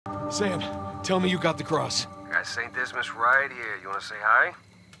Sam, tell me you got the cross. Got St. Dismas right here. You want to say hi?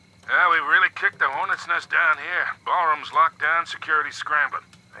 Yeah, we really kicked the hornet's nest down here. Ballroom's locked down, security's scrambling.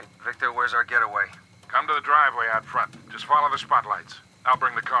 Hey, Victor, where's our getaway? Come to the driveway out front. Just follow the spotlights. I'll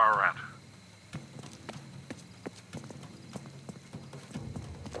bring the car around.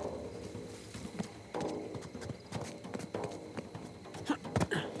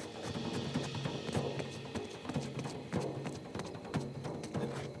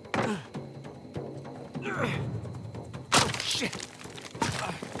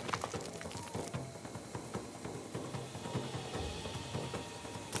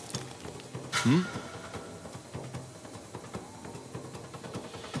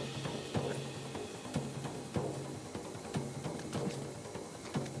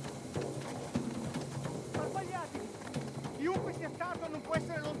 Sbagliatevi! Chiunque sia stato non può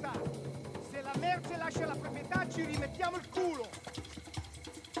essere lontano. Se la merce lascia la proprietà ci rimettiamo il culo!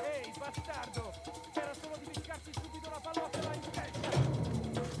 Ehi, bastardo! C'era solo dimenticarsi subito la pallottola in testa!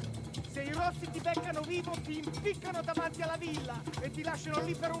 Se i rossi ti beccano vivo ti impiccano davanti alla villa e ti lasciano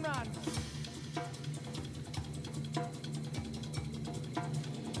lì per un anno!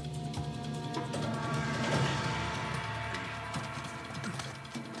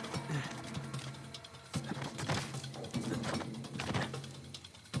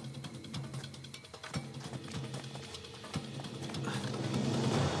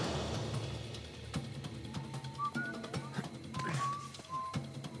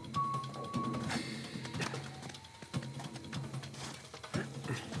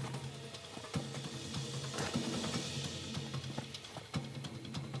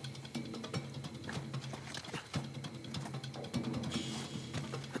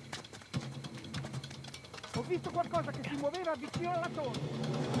 Ho visto qualcosa che si muoveva vicino alla torre.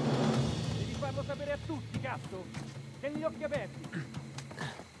 Devi farlo sapere a tutti, cazzo. Tieni gli occhi aperti.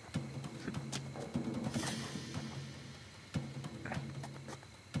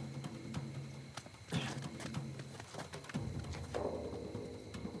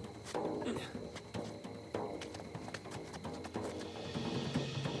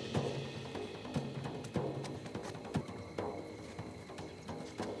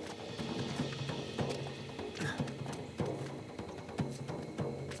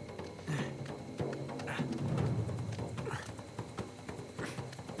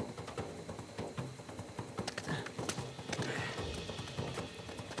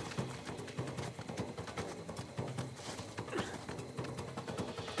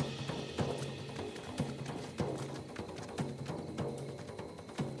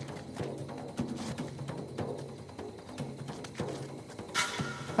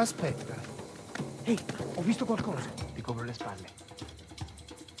 Aspetta. Ehi, ho visto qualcosa. Ti copro le spalle.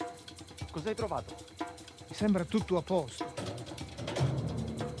 Cos'hai trovato? Mi sembra tutto a posto.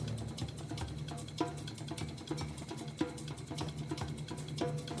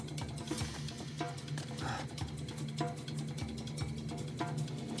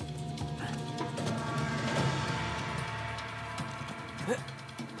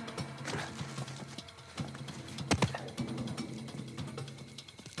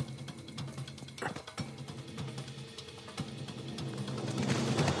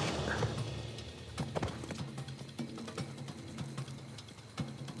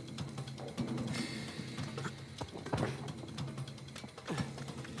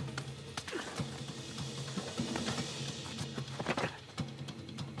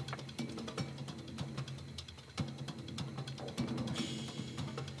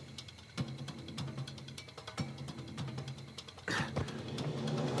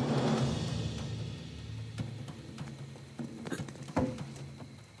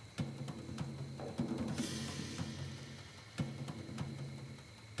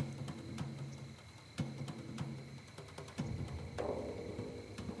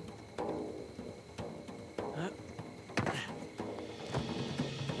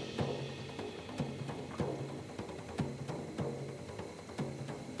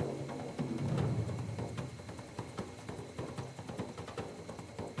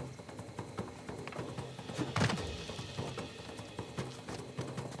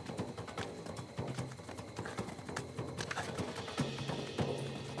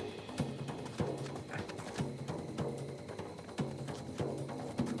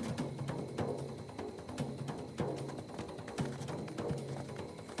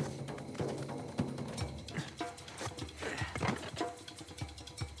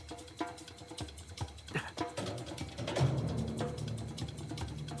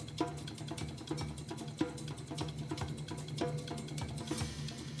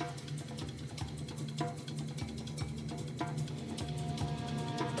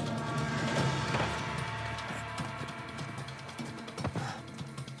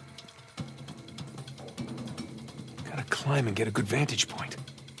 climb and get a good vantage point.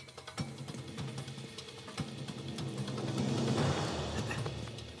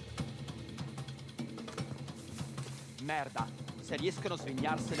 Merda, se riescono a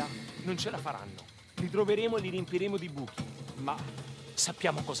svegliarsela, non ce la faranno. Li troveremo e li riempiremo di buchi. Ma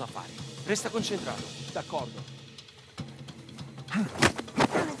sappiamo cosa fare. Resta concentrato. D'accordo.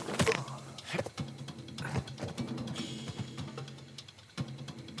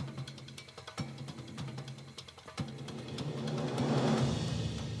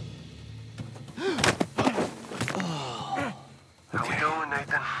 How we doing,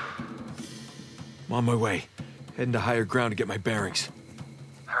 Nathan? I'm on my way. Heading to higher ground to get my bearings.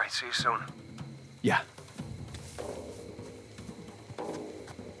 All right, see you soon. Yeah.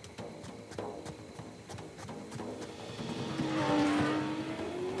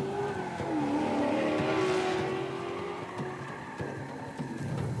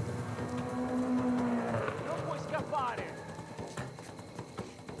 Non puoi scappare!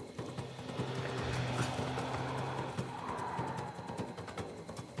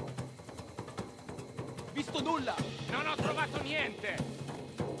 Visto nulla! Non ho trovato niente!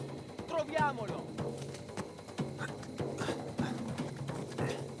 Troviamolo!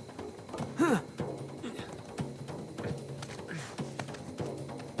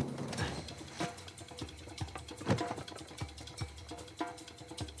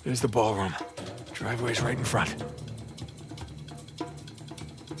 There's the ballroom. Driveway's right in front.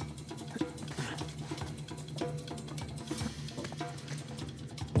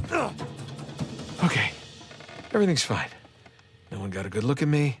 Okay. Everything's fine. No one got a good look at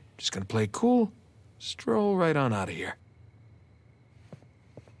me. Just gonna play cool. Stroll right on out of here.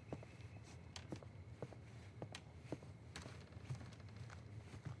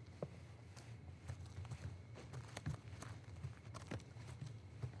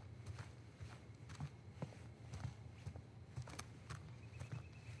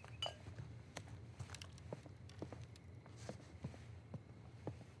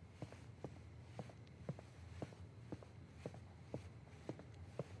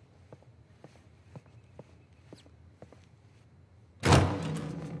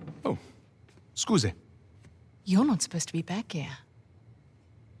 Oh, scusi. You're not supposed to be back here.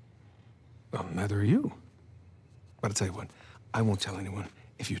 Well, neither are you. But I'll tell you what, I won't tell anyone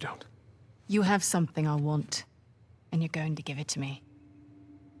if you don't. You have something I want, and you're going to give it to me.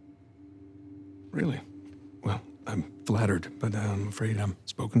 Really? Well, I'm flattered, but I'm afraid I'm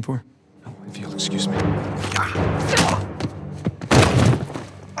spoken for. Oh, if you'll excuse me.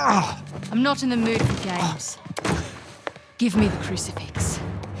 I'm not in the mood for games. Give me the crucifix.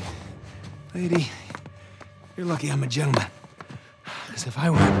 Lady, you're lucky I'm a gentleman. Because if I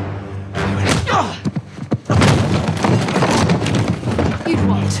were... You'd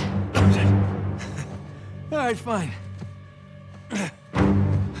what? All right, fine.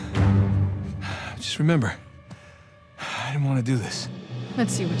 Just remember, I didn't want to do this.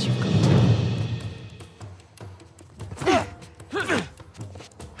 Let's see what you've got.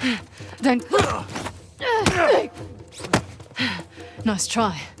 Don't... Nice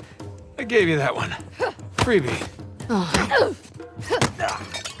try. I gave you that one. Freebie. Oh.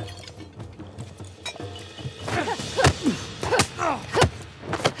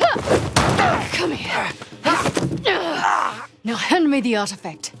 Come here. Now hand me the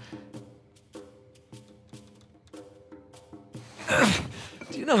artifact.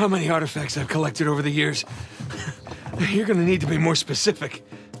 Do you know how many artifacts I've collected over the years? You're gonna need to be more specific.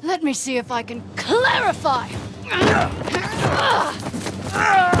 Let me see if I can clarify.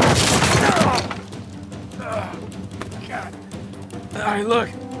 God. All right, look.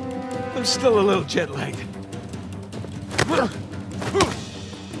 I'm still a little jet-lagged.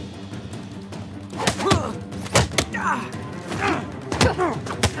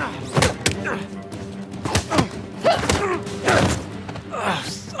 Oh,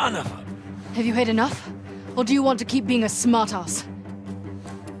 son of a... Have you had enough? Or do you want to keep being a smartass?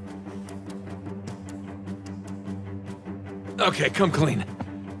 Okay, come clean.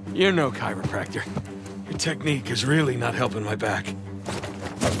 You're no chiropractor. Your technique is really not helping my back.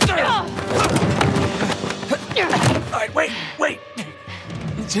 All right, wait!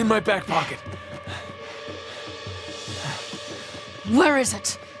 It's in my back pocket. Where is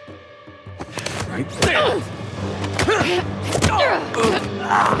it? Right there.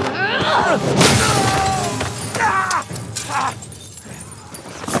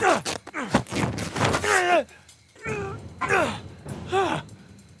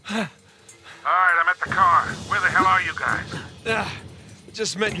 Alright, I'm at the car. Where the hell are you guys?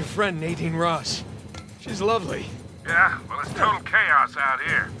 Just met your friend, Nadine Ross. She's lovely. Yeah? Well, it's total chaos out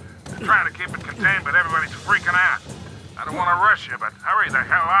here. They're trying to keep it contained, but everybody's freaking out. I don't want to rush you, but hurry the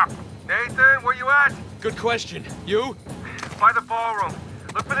hell up. Nathan, where you at? Good question. You? By the ballroom.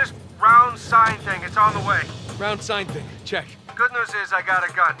 Look for this round sign thing. It's on the way. Round sign thing. Check. Good news is I got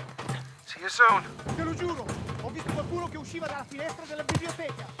a gun. See you soon. Te lo giuro, ho visto qualcuno che usciva dalla finestra della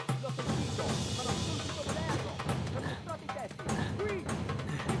biblioteca. L'ho sentito, ma l'ho sentito vederlo. Mi ho mostrato i testi. Qui,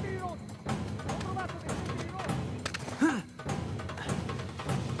 i rossi. Ho trovato dei testi rossi.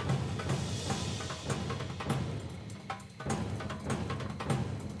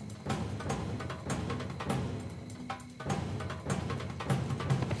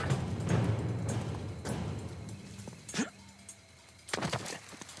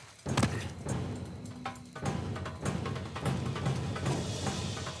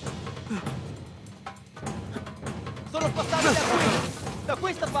 Sono passati da qui! Da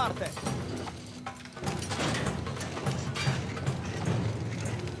questa parte!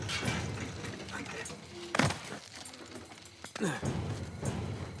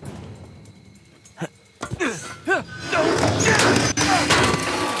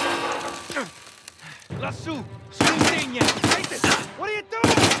 Lassù! Sull'insegna! What are you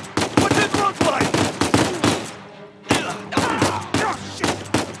doing? What's it look like?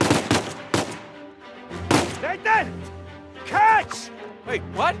 Nathan! Catch! Wait,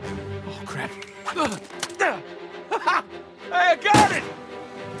 what? Oh, crap. Hey, I got it!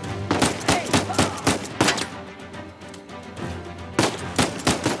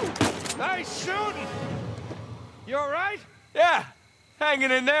 Nice shooting! You alright? Yeah,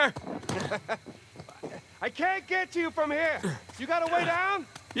 hanging in there. I can't get to you from here. You got a way down?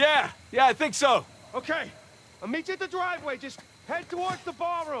 Yeah, I think so. Okay. I'll meet you at the driveway. Just head towards the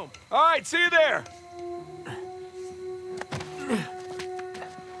ballroom. All right, see you there.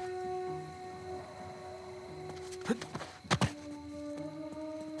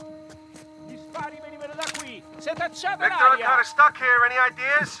 Gli spari venivano da qui. Si è tacciata Victor, I'm l'aria. kind of stuck here. Any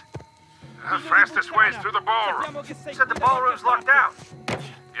ideas? The fastest way is through the ballroom. Sappiamo che sei Said the qui da ballroom's qualche locked parte. down.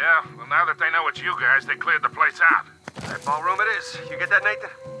 Yeah, well, now that they know it's you guys, they cleared the place out. That ballroom it is. You get that, Nathan?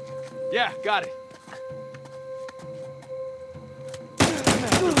 Yeah, got it.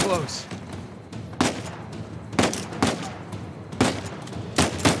 Close.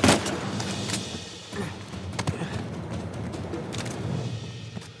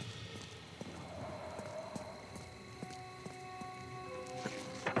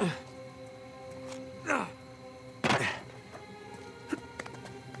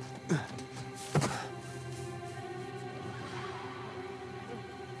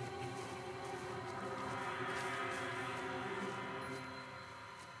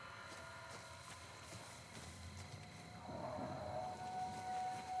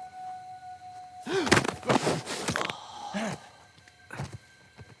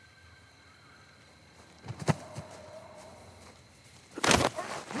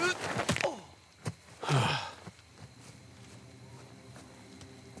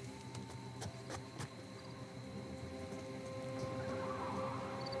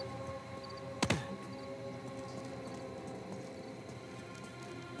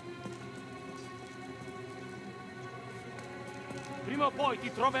 Prima o poi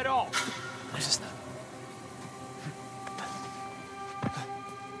ti troverò. Cosa sta?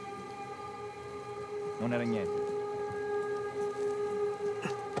 Non era niente.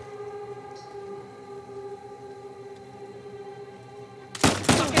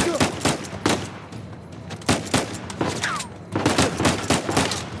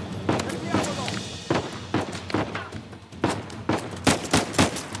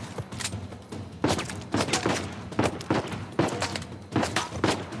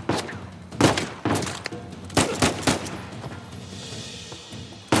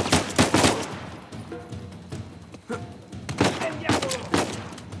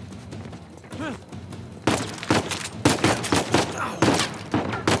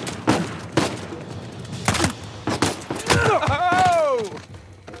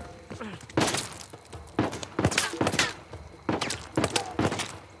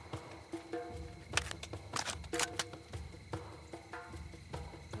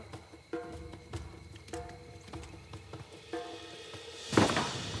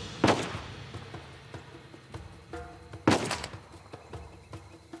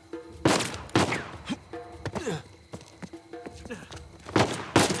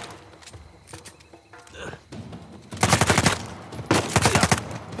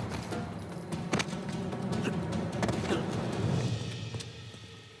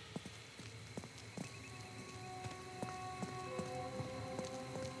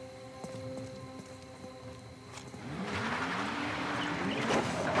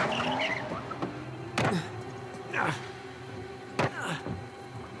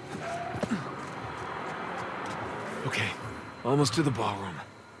 Almost to the ballroom.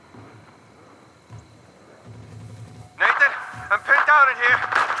 Nathan, I'm pinned down in here.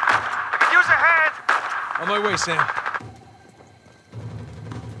 I could use a hand. On my way, Sam.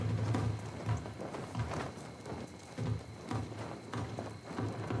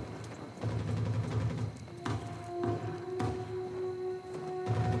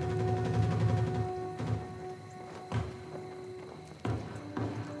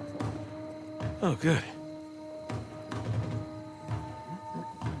 Oh, good.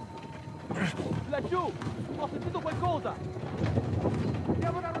 Laggiù! Ho sentito qualcosa!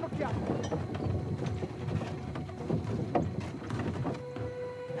 Andiamo a dare un'occhiata.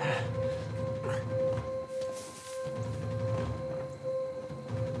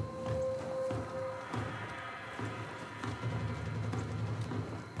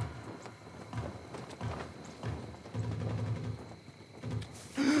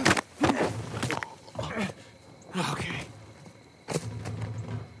 Okay.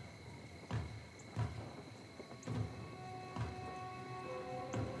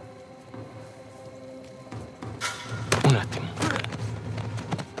 Un attimo.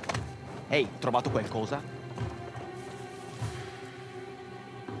 Ehi, trovato qualcosa?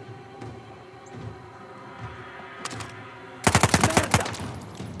 Merda!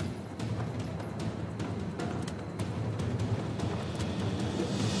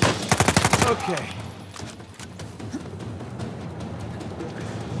 Okay.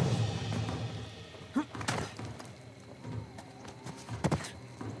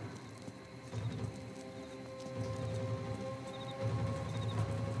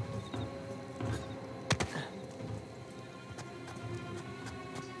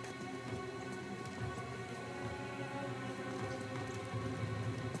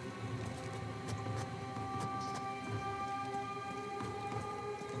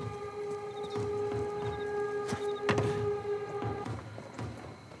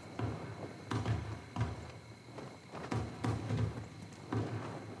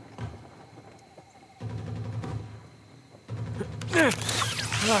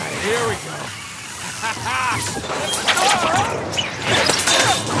 All right, here we go.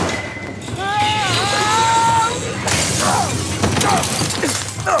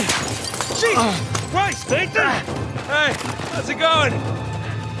 Jesus Christ, Nathan! Hey, how's it going?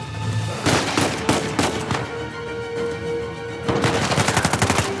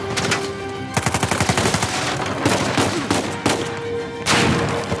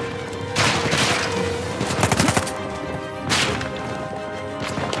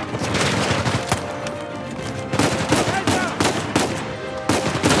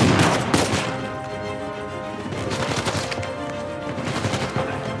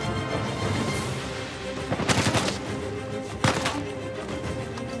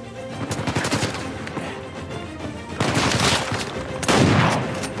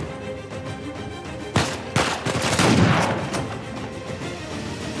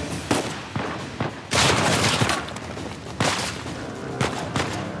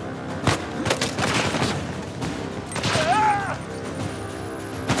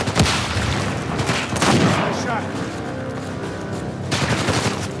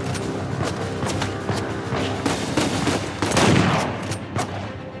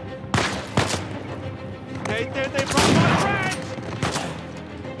 Nathan, they broke my friends!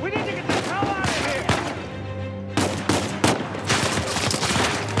 We need to get the hell out of here!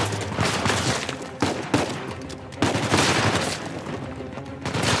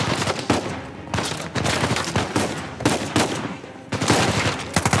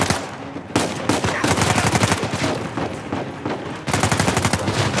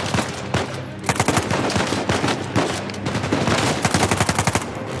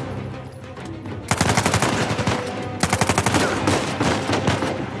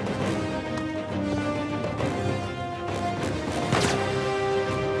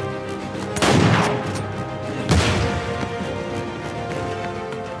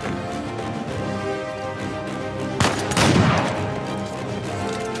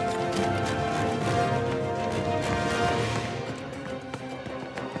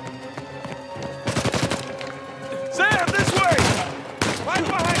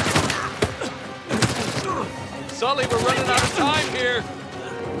 Sully, we're running out of time here.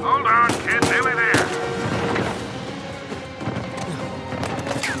 Hold on, kid. Nearly there.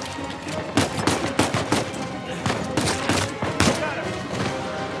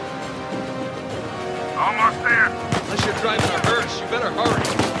 Almost there. Unless you're driving a hearse, you better hurry.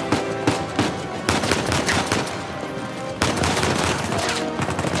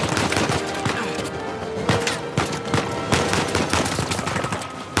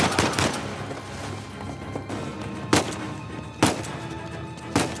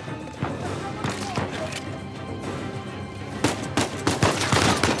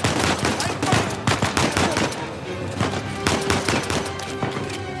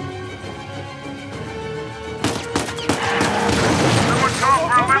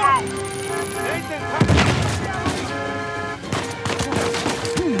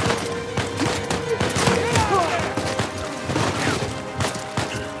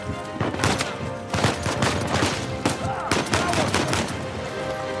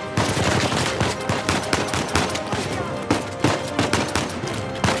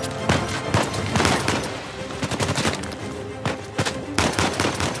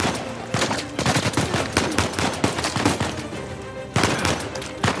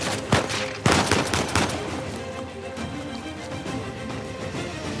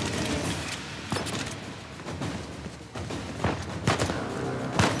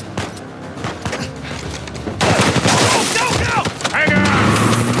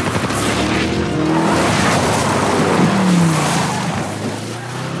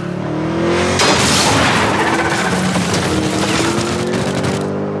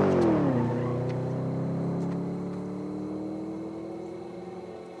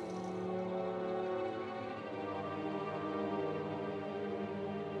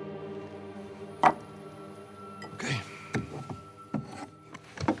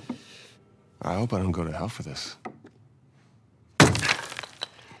 hope I don't go to hell for this.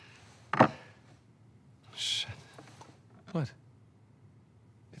 Shit. What?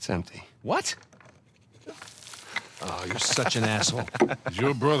 It's empty. What? Oh, you're such an asshole. He's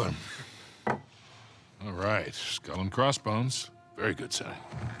your brother. All right, skull and crossbones. Very good sign.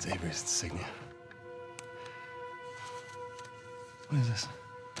 It's Avery's insignia. What is this?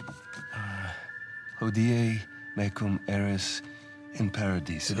 Hodie mecum eris in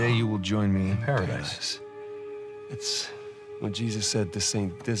paradiso. Today you will join me in paradise. It's what Jesus said to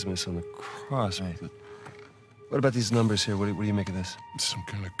Saint Dismas on the cross. Right. But what about these numbers here? What do you make of this? It's some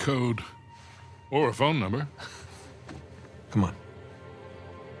kind of code. Or a phone number. Come on.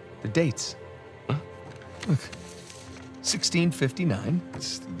 The dates. Huh? Look. 1659.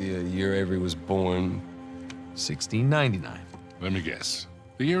 It's the year Avery was born. 1699. Let me guess.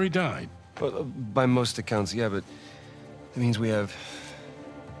 The year he died. Well, by most accounts, yeah, but it means we have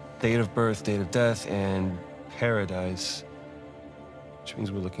date of birth, date of death, and paradise. Which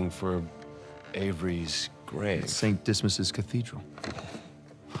means we're looking for Avery's grave. St. Dismas's Cathedral.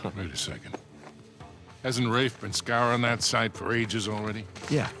 Wait a second. Hasn't Rafe been scouring that site for ages already?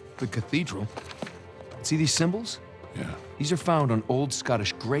 Yeah, the cathedral. See these symbols? Yeah. These are found on old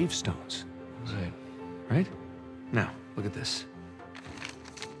Scottish gravestones. Right. Right? Now, look at this.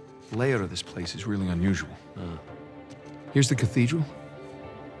 The layout of this place is really unusual. Here's the cathedral,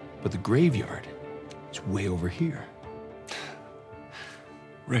 but the graveyard is way over here.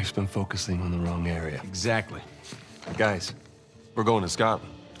 Rafe's been focusing on the wrong area. Exactly. Guys, we're going to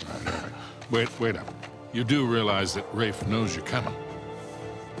Scotland. All right. Wait up. You do realize that Rafe knows you're coming.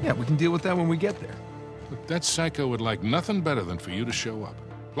 Yeah, we can deal with that when we get there. Look, that psycho would like nothing better than for you to show up.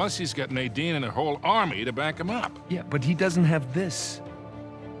 Plus, he's got Nadine and a whole army to back him up. Yeah, but he doesn't have this.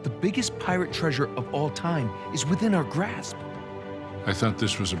 The biggest pirate treasure of all time is within our grasp. I thought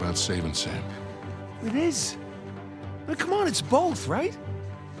this was about saving Sam. It is. I mean, come on, it's both, right?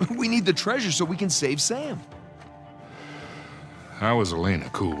 We need the treasure so we can save Sam. How is Elena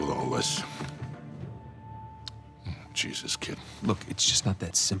cool with all this? Jesus, kid. Look, it's just not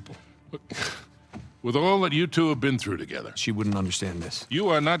that simple. Look, with all that you two have been through together, She wouldn't understand this. you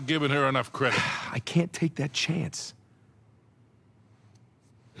are not giving her enough credit. I can't take that chance.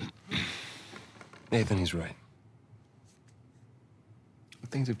 Nathan, he's right.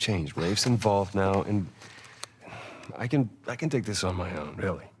 Things have changed. Rafe's involved now, and I can take this on my own,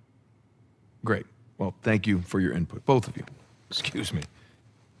 really. Great. Well, thank you for your input, both of you. Excuse me.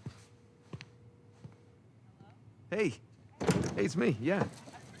 Hey. Hey, it's me, yeah.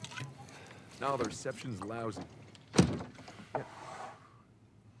 No, the reception's lousy.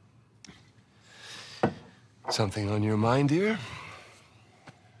 Something on your mind, dear?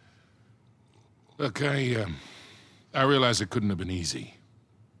 Look, I realize it couldn't have been easy.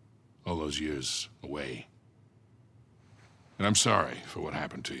 All those years away. And I'm sorry for what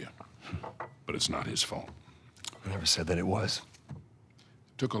happened to you. But it's not his fault. I never said that it was.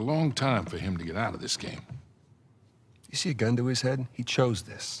 It took a long time for him to get out of this game. You see a gun to his head? He chose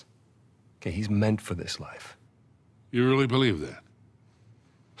this. Okay, he's meant for this life. You really believe that?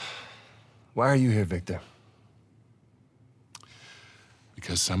 Why are you here, Victor?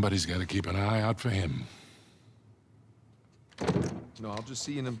 Because somebody's got to keep an eye out for him. No, I'll just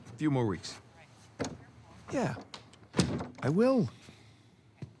see you in a few more weeks. Yeah, I will.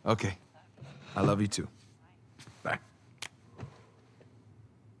 Okay. I love you too. Bye.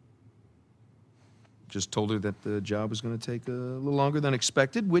 Just told her that the job was going to take a little longer than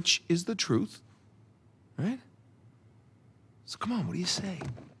expected, which is the truth. Right? So come on, what do you say?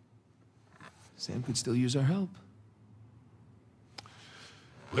 Sam could still use our help.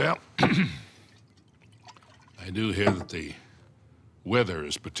 Well, I do hear that the weather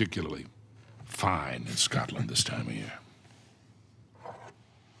is particularly fine in Scotland this time of year.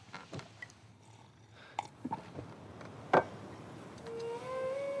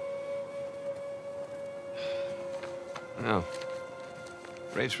 Oh.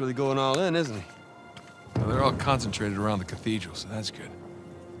 Rafe's really going all in, isn't he? Well, they're all concentrated around the cathedral, so that's good.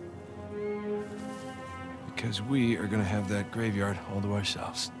 Because we are gonna have that graveyard all to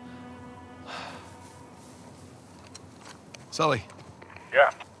ourselves. Sully.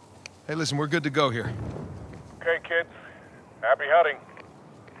 Yeah. Hey, listen, we're good to go here. Okay, kids. Happy hunting.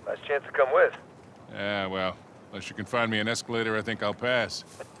 Last chance to come with. Yeah, well, unless you can find me an escalator, I think I'll pass.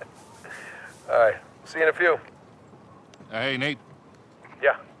 All right. See you in a few. Hey, Nate.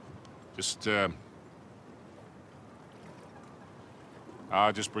 Yeah. Just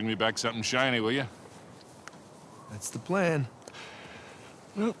bring me back something shiny, will you? That's the plan.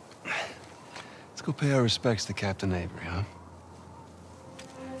 Well, let's go pay our respects to Captain Avery, huh?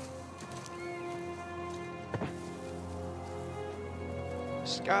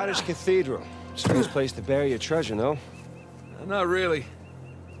 Scottish Cathedral. Strange place to bury your treasure, no? Not really.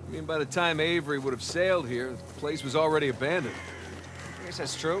 I mean, by the time Avery would have sailed here, the place was already abandoned. I guess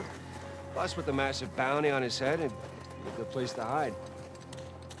that's true. Plus, with the massive bounty on his head, it'd be a good place to hide.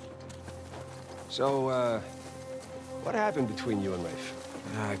 So, what happened between you and Rafe?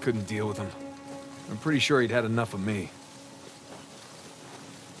 I couldn't deal with him. I'm pretty sure he'd had enough of me.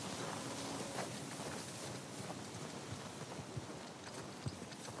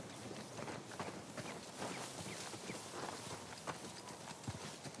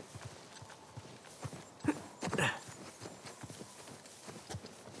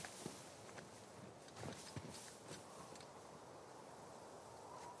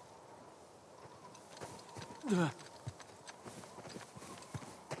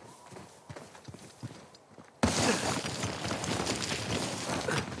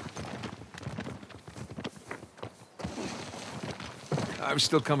 I was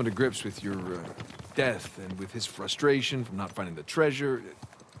still coming to grips with your death and with his frustration from not finding the treasure.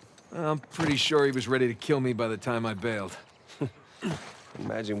 I'm pretty sure he was ready to kill me by the time I bailed.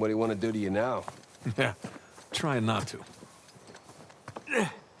 Imagine what he want to do to you now. Yeah, trying not to.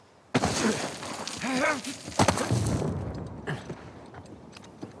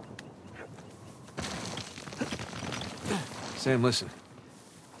 Sam, listen.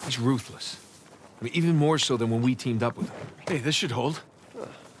 He's ruthless. I mean, even more so than when we teamed up with him. Hey, this should hold.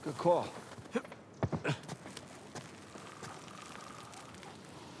 Good call.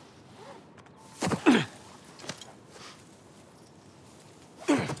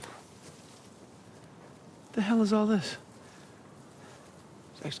 The hell is all this?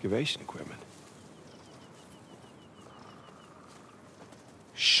 It's excavation equipment.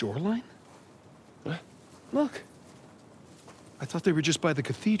 Shoreline? What? Look. I thought they were just by the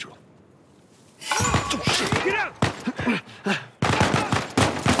cathedral. Get out!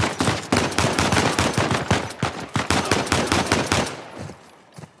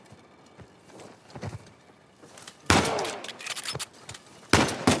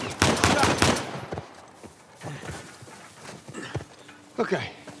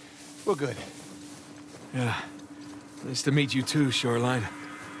 Okay, we're good. Yeah. Nice to meet you too, Shoreline.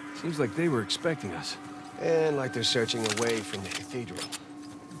 Seems like they were expecting us. And like they're searching away from the cathedral.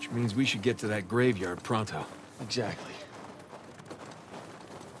 Which means we should get to that graveyard pronto. Exactly.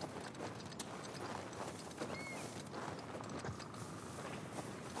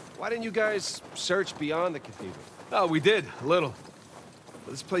 Why didn't you guys search beyond the cathedral? Oh, we did, a little.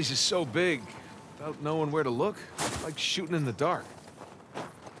 But this place is so big, without knowing where to look, it's like shooting in the dark.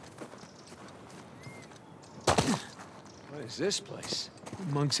 What is this place?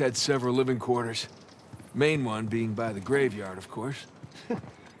 The monks had several living quarters. Main one being by the graveyard, of course. Yeah,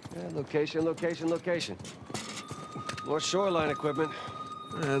 location, location, location. More shoreline equipment.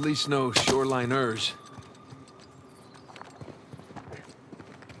 At least no shoreliners.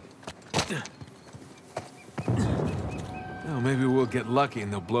 Well, maybe we'll get lucky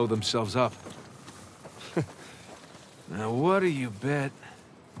and they'll blow themselves up. Now, what do you bet?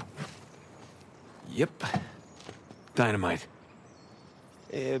 Yep. Dynamite.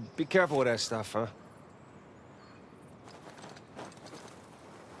 Be careful with that stuff, huh?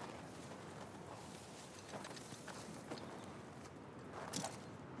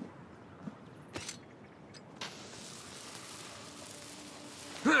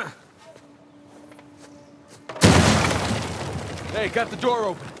 Hey, got the door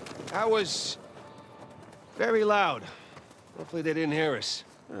open. That was very loud. Hopefully they didn't hear us.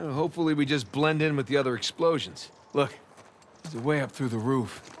 Hopefully we just blend in with the other explosions. Look, there's a way up through the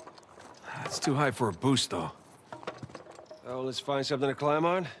roof. It's too high for a boost, though. Oh, let's find something to climb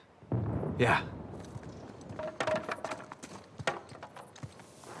on? Yeah. I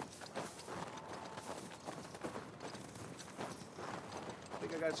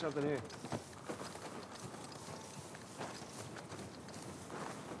think I got something here.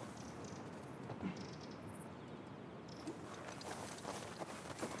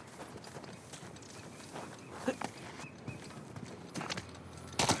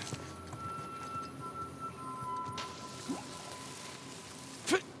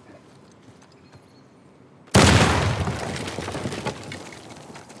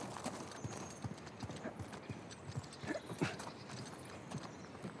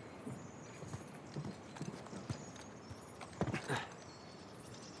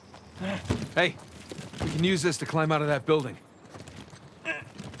 Hey, we can use this to climb out of that building.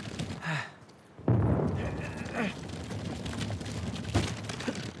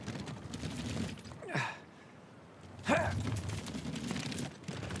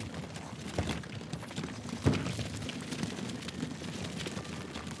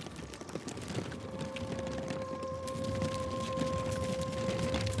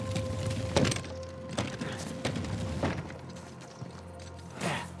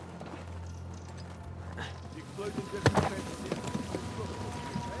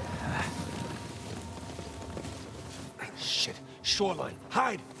 shoreline.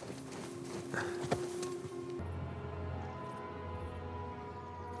 Hide!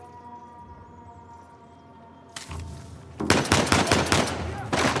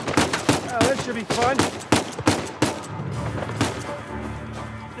 Oh, this should be fun.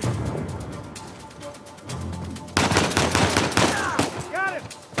 Got him!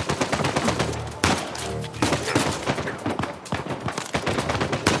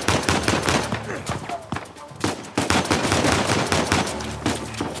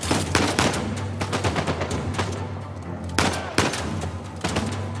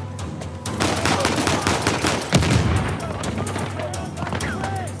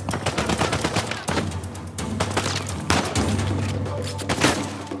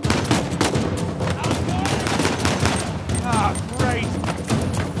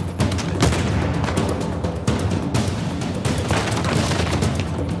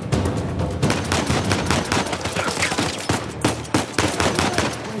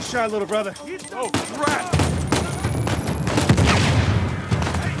 Shot, little brother. Oh, crap!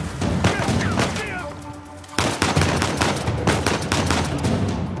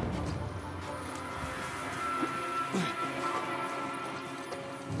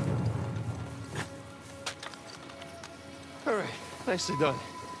 All right, nicely done.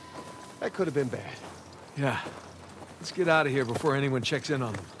 That could have been bad. Yeah. Let's get out of here before anyone checks in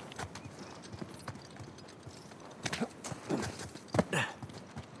on them.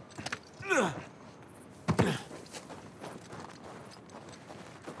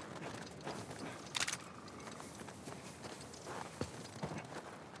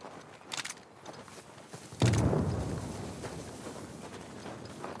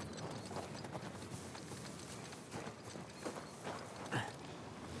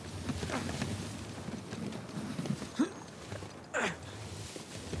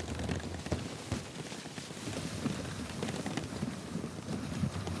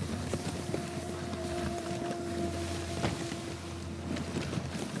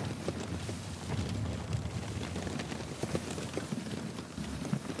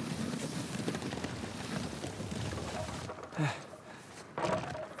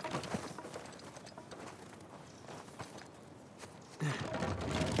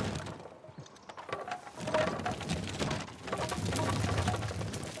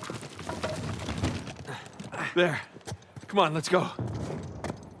 There. Come on, let's go.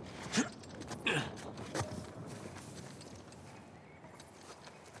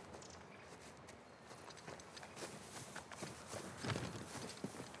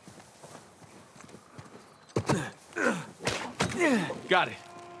 Got it.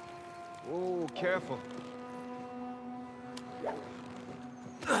 Oh, careful.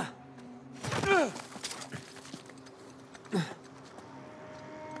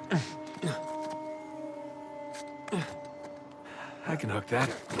 I can hook that.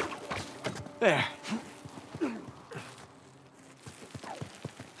 There.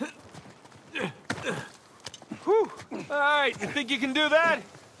 Whew. All right, you think you can do that?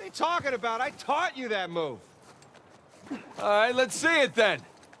 What are you talking about? I taught you that move. All right, let's see it then.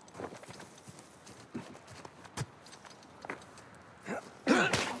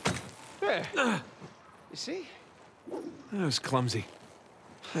 There. You see? That was clumsy.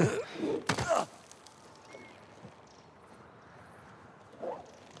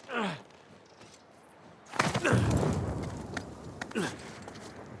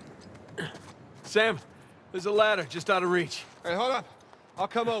 Sam, there's a ladder just out of reach. All right, hold up. I'll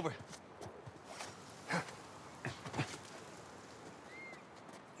come over.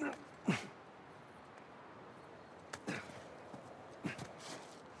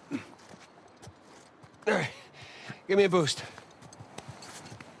 All right, give me a boost.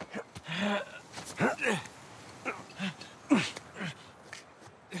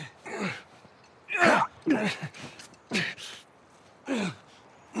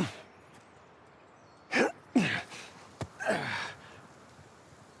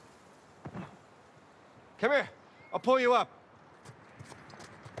 Come here. I'll pull you up.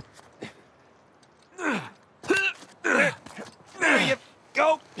 There you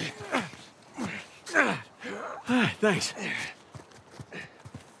go. Thanks.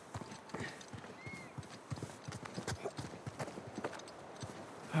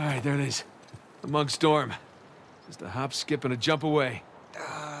 All right, there it is. The Monk's Dorm. Just a hop, skip, and a jump away.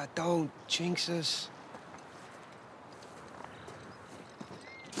 Don't jinx us.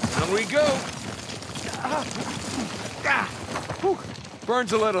 On we go. Whew.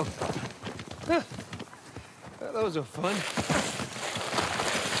 Burns a little. Well, those are fun.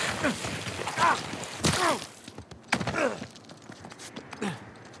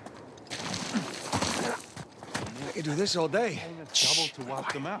 I could do this all day. Double to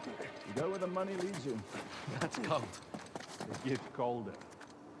wipe them out. You go where the money leads you. That's cold. It gets colder.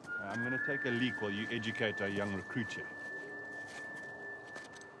 I'm gonna take a leak while you educate our young recruit here.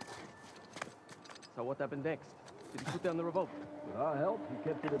 So what happened next? Did he put down the revolt? With our help, he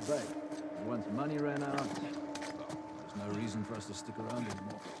kept it at bay. And once money ran out, there's no reason for us to stick around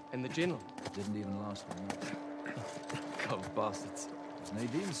anymore. And the general? Didn't even last a month. Those bastards. As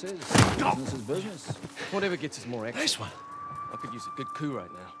Nadine says, business is business. Whatever gets us more action. Nice one. I could use a good coup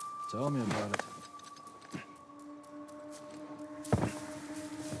right now. Tell me about it.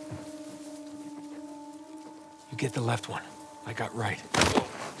 You get the left one. I got right.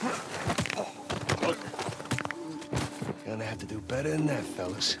 Gonna have to do better than that,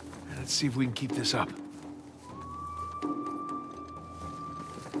 fellas. Let's see if we can keep this up.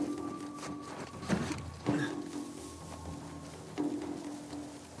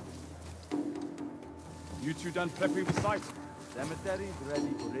 You two done prepping the site? Cemetery's ready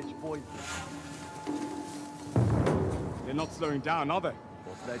for rich boys. They're not slowing down, are they?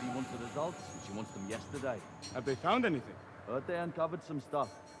 Boss lady wants the results, and she wants them yesterday. Have they found anything? Heard they uncovered some stuff,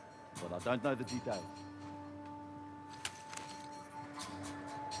 but I don't know the details.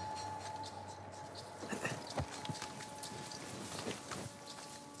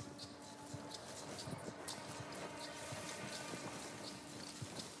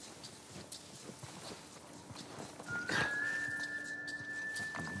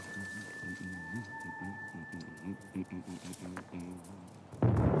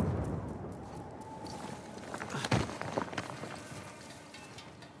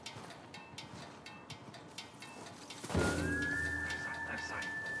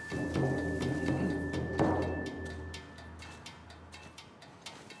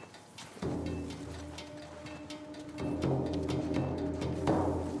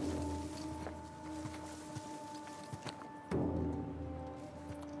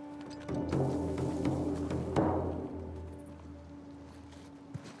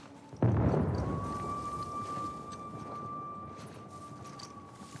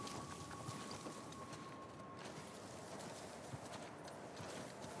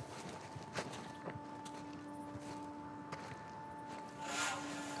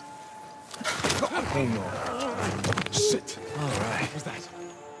 Hang on. Sit. All right. What's that?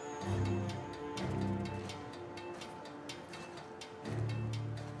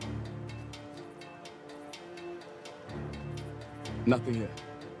 Nothing here.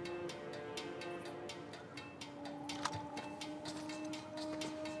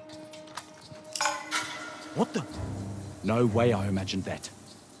 What the? No way I imagined that.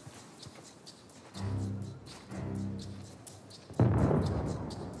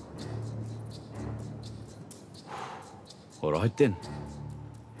 All right then.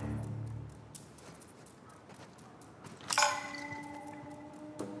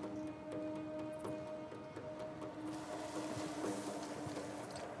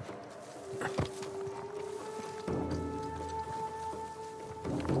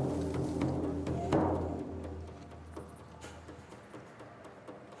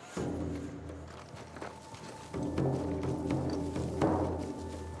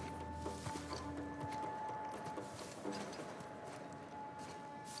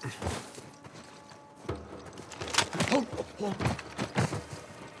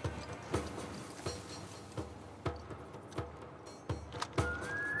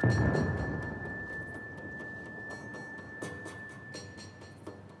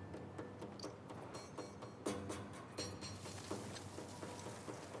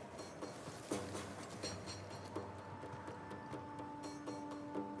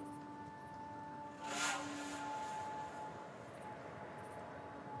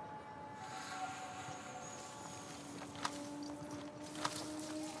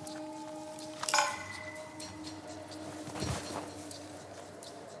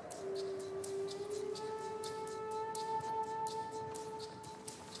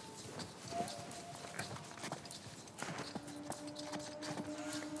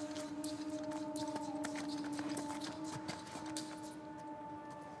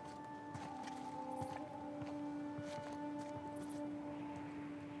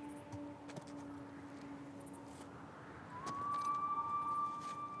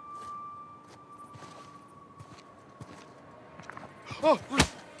 Oh!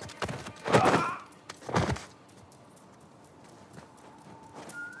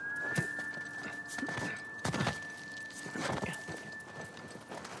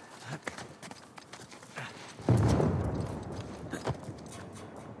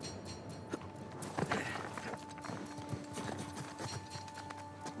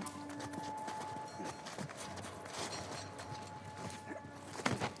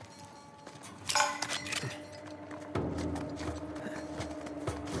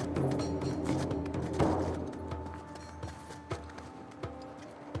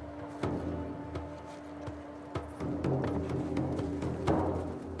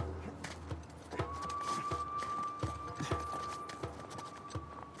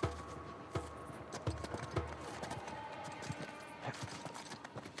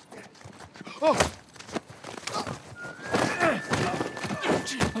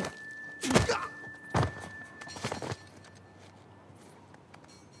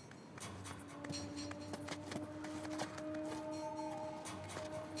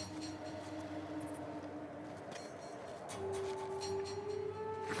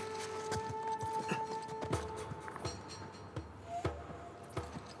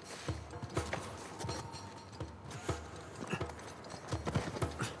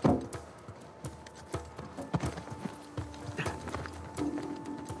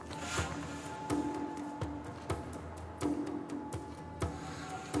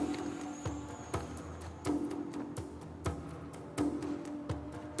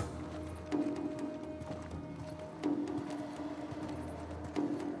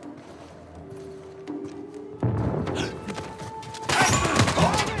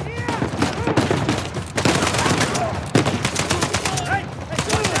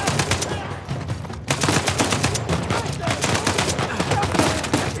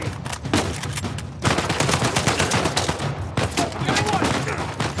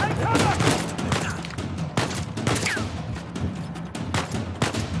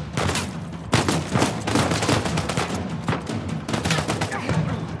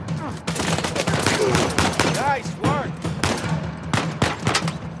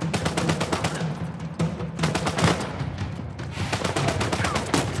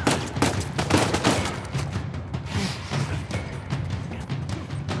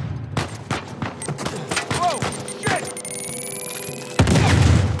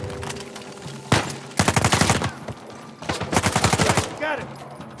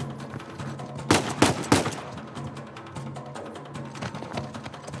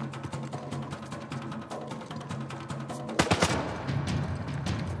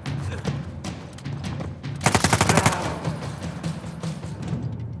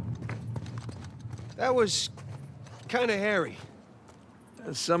 That was kind of hairy.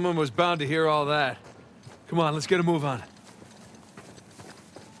 Someone was bound to hear all that. Come on, let's get a move on it.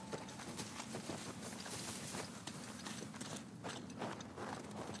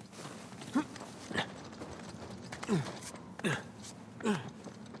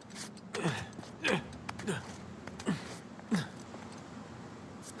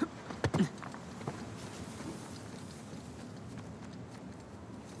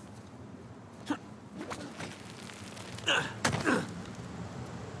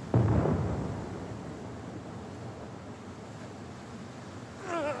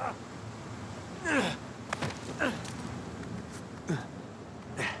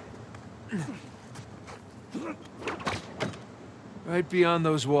 Right beyond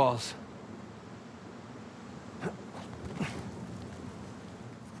those walls.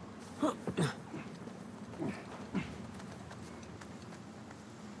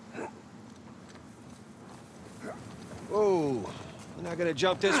 Whoa, we're not gonna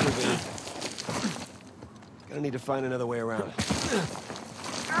jump this ravine. Gonna need to find another way around.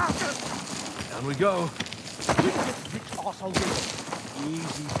 Down we go.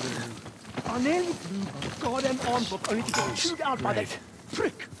 Easy, Blue. I nearly blew my goddamn arm off only to get chewed out by that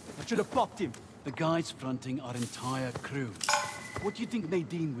prick. I should have popped him. The guys fronting our entire crew. What do you think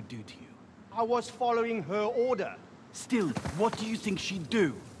Nadine would do to you? I was following her order. Still, what do you think she'd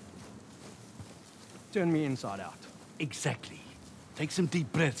do? Turn me inside out. Exactly. Take some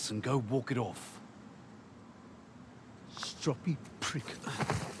deep breaths and go walk it off. Stroppy prick.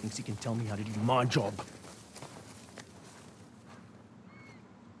 Thinks he can tell me how to do my job.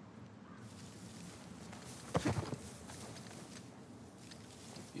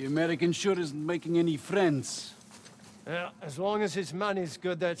 The American sure isn't making any friends. Yeah, as long as his money's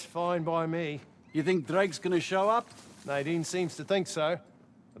good, that's fine by me. You think Drake's gonna show up? Nadine seems to think so.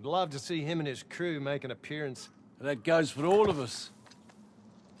 I'd love to see him and his crew make an appearance. That goes for all of us.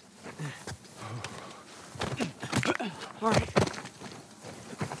 All right.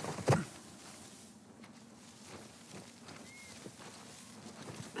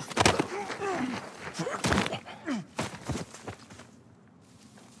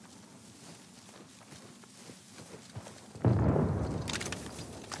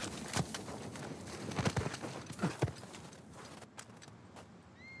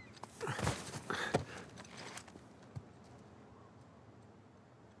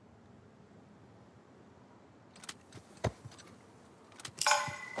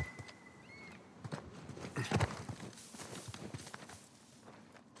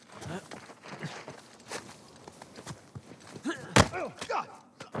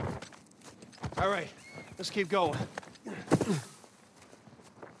 All right, let's keep going.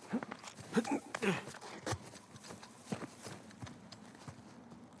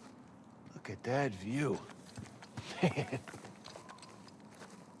 Look at that view.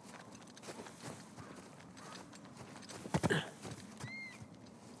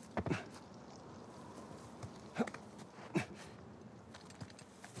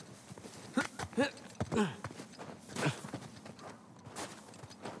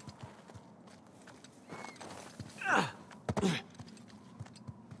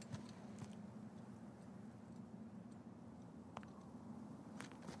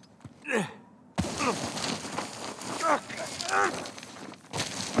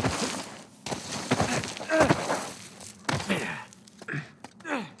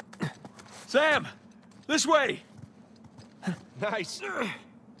 Sam! This way! Nice.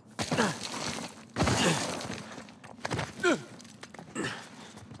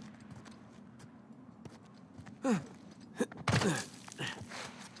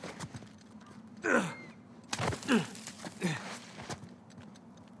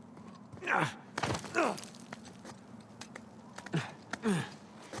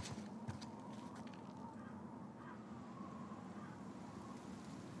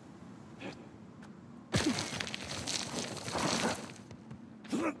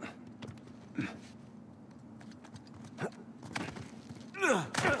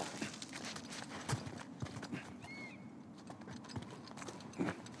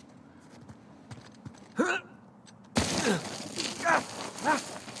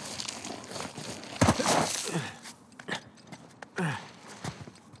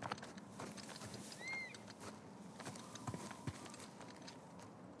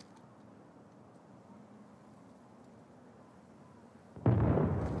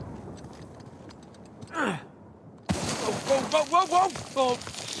 Whoa! Oh,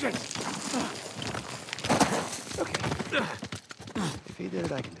 shit! Okay. If he did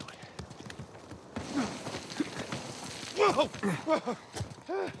it, I can do it. Whoa!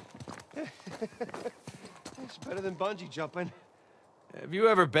 It's better than bungee jumping. Have you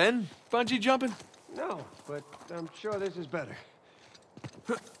ever been bungee jumping? No, but I'm sure this is better.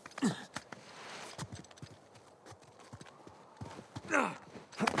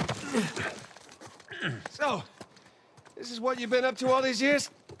 So, this is what you've been up to all these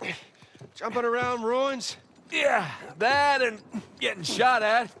years? Jumping around ruins? Yeah, that and getting shot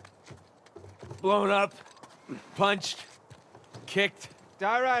at. Blown up, punched, kicked,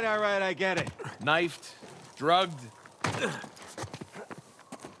 All right, I get it. knifed, drugged.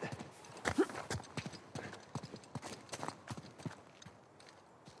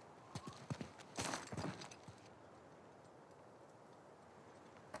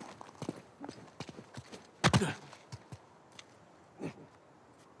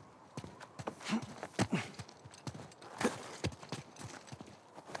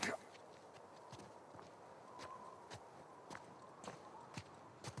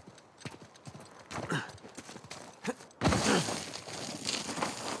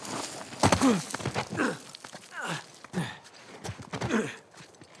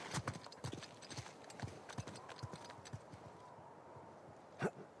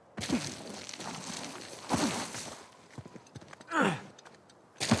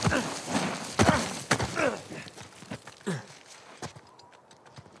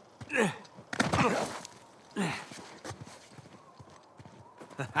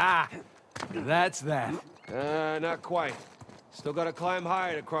 Ha! That's that. Not quite. Still gotta climb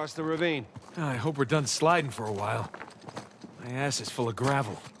higher to cross the ravine. I hope we're done sliding for a while. My ass is full of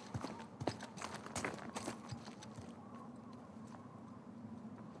gravel.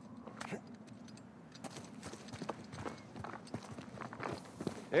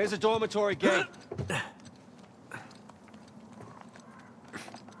 There's a dormitory gate.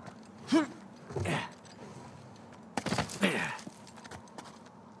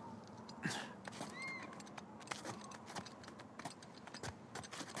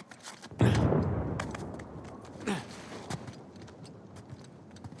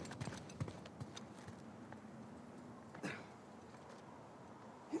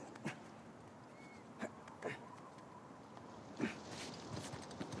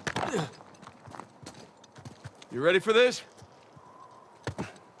 You ready for this?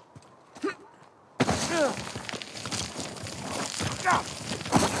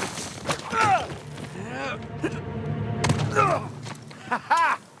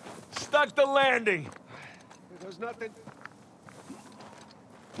 Ha-ha! Stuck the landing. There's nothing.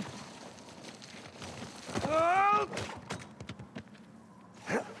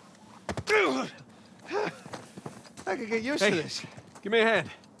 I could get used to this. Give me a hand.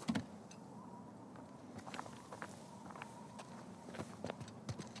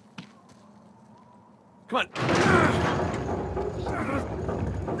 Come on.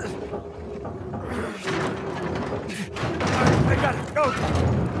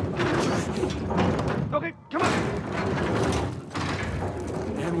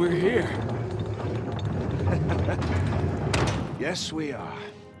 Yes, we are.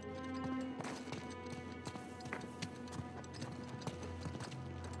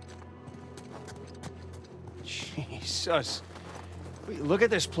 Jesus. Look at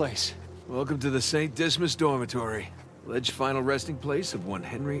this place. Welcome to the St. Dismas Dormitory. Alleged final resting place of one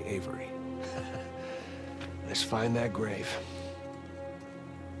Henry Avery. Let's find that grave.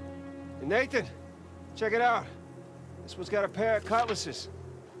 Hey, Nathan, check it out. This one's got a pair of cutlasses.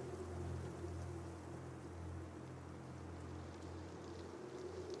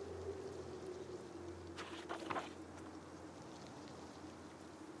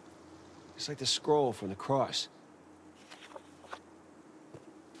 It's like the scroll from the cross.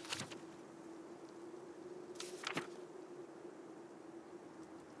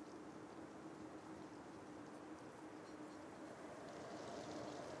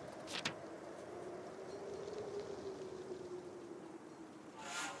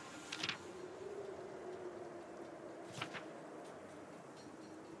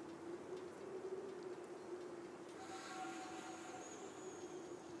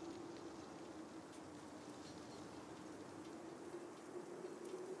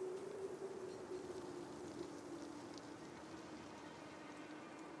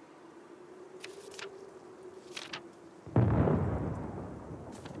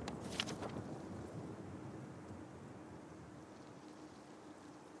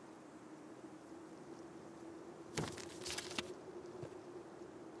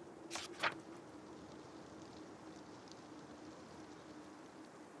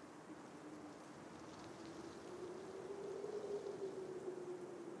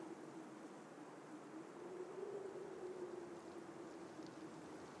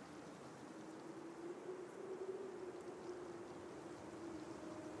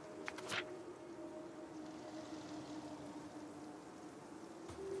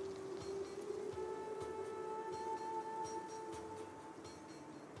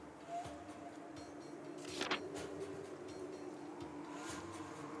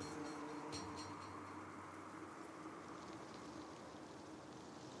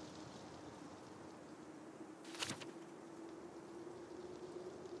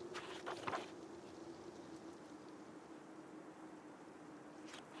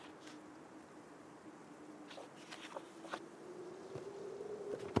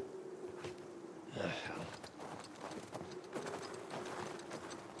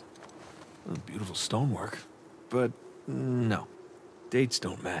 Beautiful stonework. But no. Dates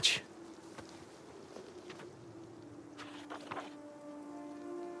don't match.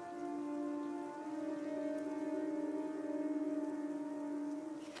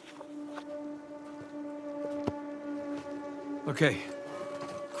 Okay.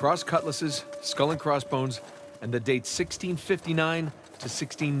 Cross cutlasses, skull and crossbones, and the date 1659 to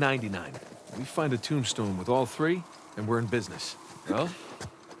 1699. We find a tombstone with all three, and we're in business. Well,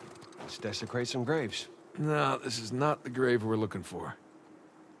 let's desecrate some graves. No, this is not the grave we're looking for.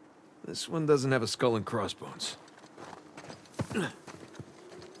 This one doesn't have a skull and crossbones. Oh,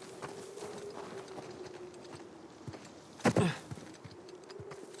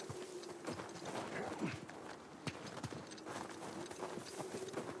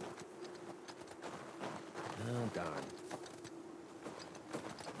 darn.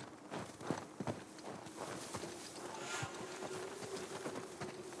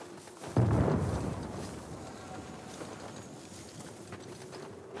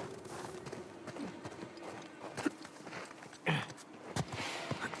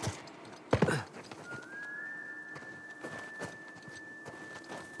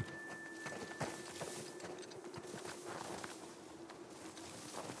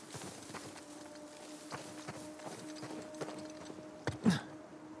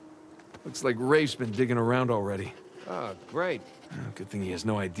 Looks like Rafe's been digging around already. Oh, great. Good thing he has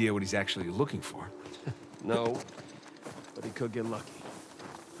no idea what he's actually looking for. No, but he could get lucky.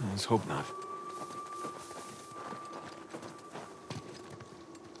 Let's hope not.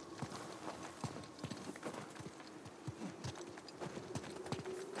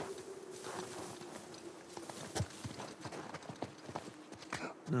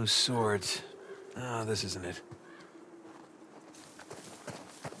 No swords. Ah, this isn't it.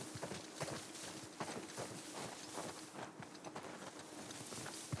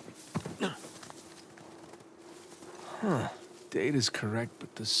 Huh. Date is correct,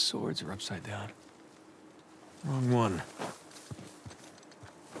 but the swords are upside down. Wrong one.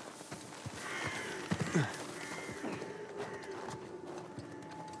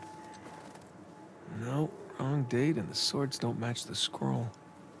 No, wrong date, and the swords don't match the scroll.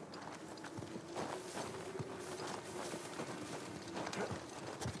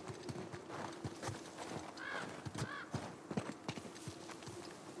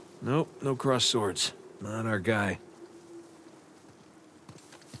 Nope, no crossed swords. Not our guy.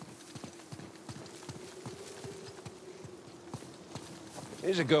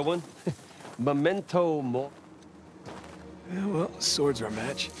 Here's a good one. Memento mori. Yeah, well, swords are a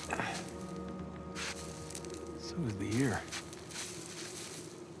match. So is the ear.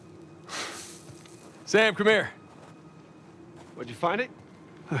 Sam, come here. Where'd you find it?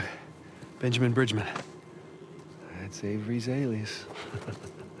 Benjamin Bridgman. That's Avery's alias.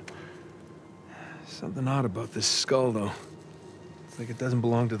 Something odd about this skull, though. It's like it doesn't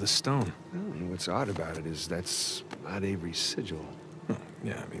belong to the stone. Well, what's odd about it is that's not Avery's sigil.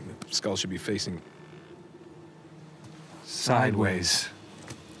 Yeah, I mean, the skull should be facing... sideways.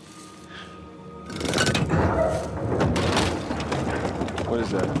 What is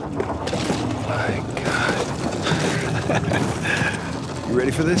that? My God. You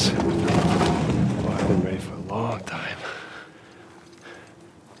ready for this? Oh, I've been ready for a long time.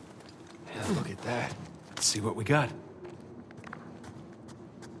 Yeah, look at that. Let's see what we got.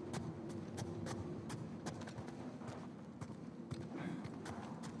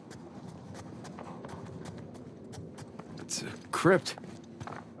 It's a crypt.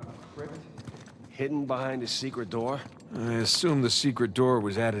 Hidden behind a secret door? I assume the secret door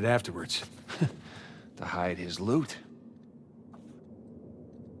was added afterwards. To hide his loot.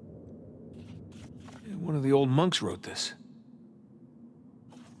 One of the old monks wrote this.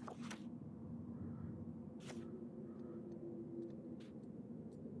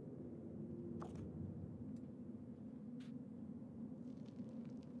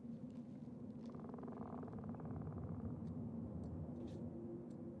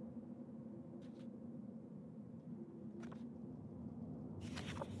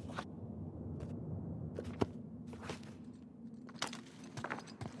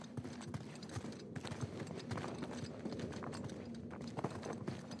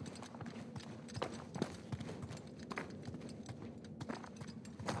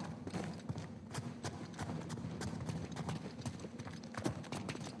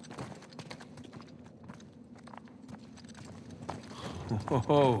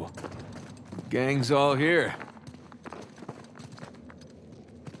 Oh, gang's all here.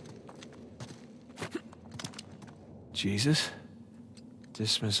 Jesus.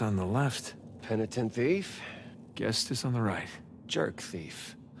 Dismas on the left. Penitent thief? Gestus on the right. Jerk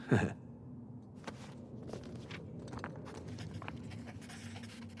thief.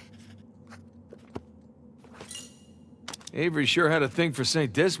 Avery sure had a thing for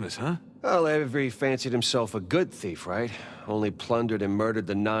St. Dismas, huh? Well, Avery fancied himself a good thief, right? Only plundered and murdered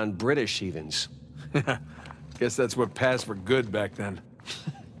the non-British heathens. Guess that's what passed for good back then.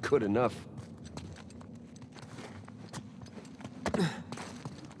 Good enough.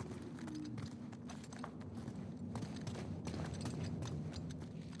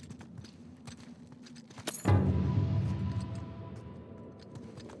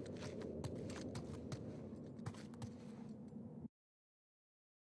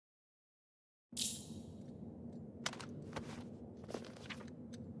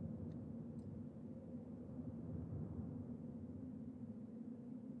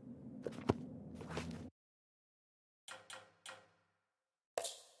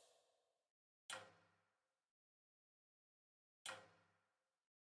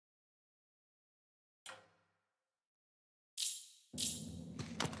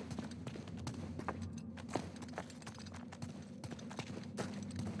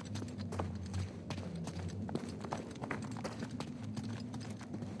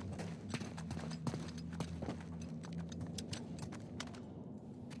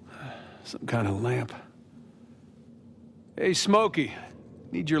 Some kind of lamp. Hey, Smokey.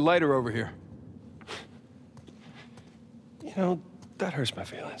 Need your lighter over here. You know, that hurts my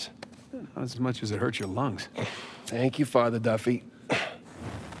feelings. Not as much as it hurts your lungs. Thank you, Father Duffy.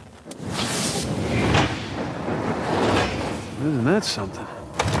 Isn't that something?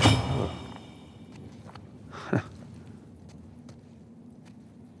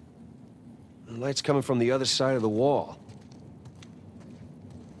 The light's coming from the other side of the wall.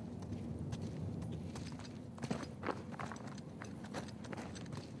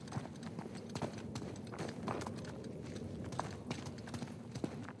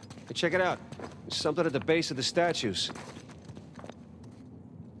 Hey, check it out. There's something at the base of the statues.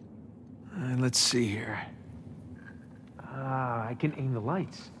 Let's see here. Ah, I can aim the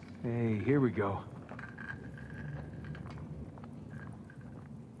lights. Hey, here we go.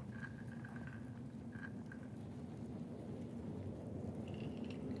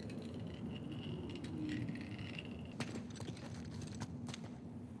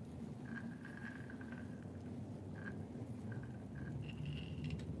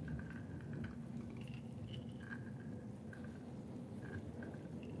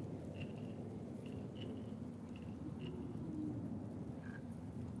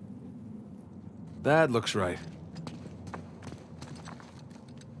 That looks right.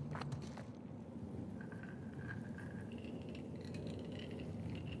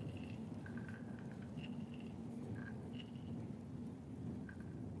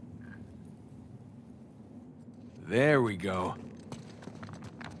 There we go.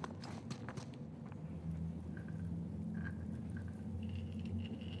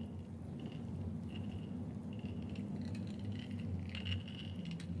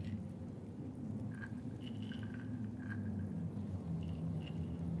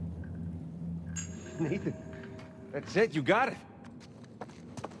 Nathan, that's it. You got it.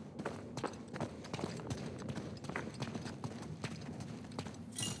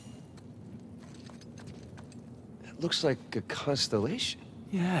 It looks like a constellation.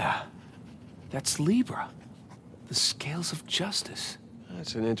 Yeah. That's Libra. The scales of justice.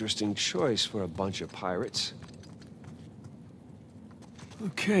 That's an interesting choice for a bunch of pirates.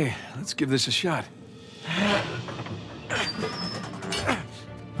 Okay, let's give this a shot.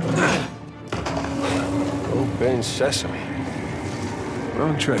 Open sesame.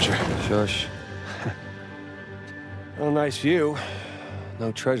 Wrong treasure. Shush. Well, nice view.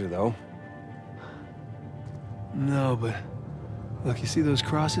 No treasure, though. No, but... Look, you see those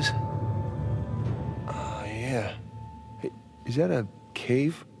crosses? Oh, yeah. Hey, is that a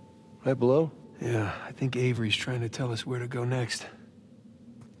cave right below? Yeah, I think Avery's trying to tell us where to go next.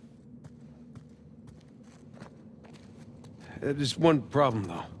 There's one problem,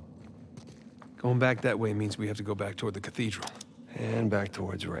 though. Going back that way means we have to go back toward the cathedral. And back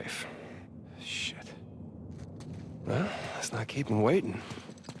towards Rafe. Shit. Well, let's not keep him waiting.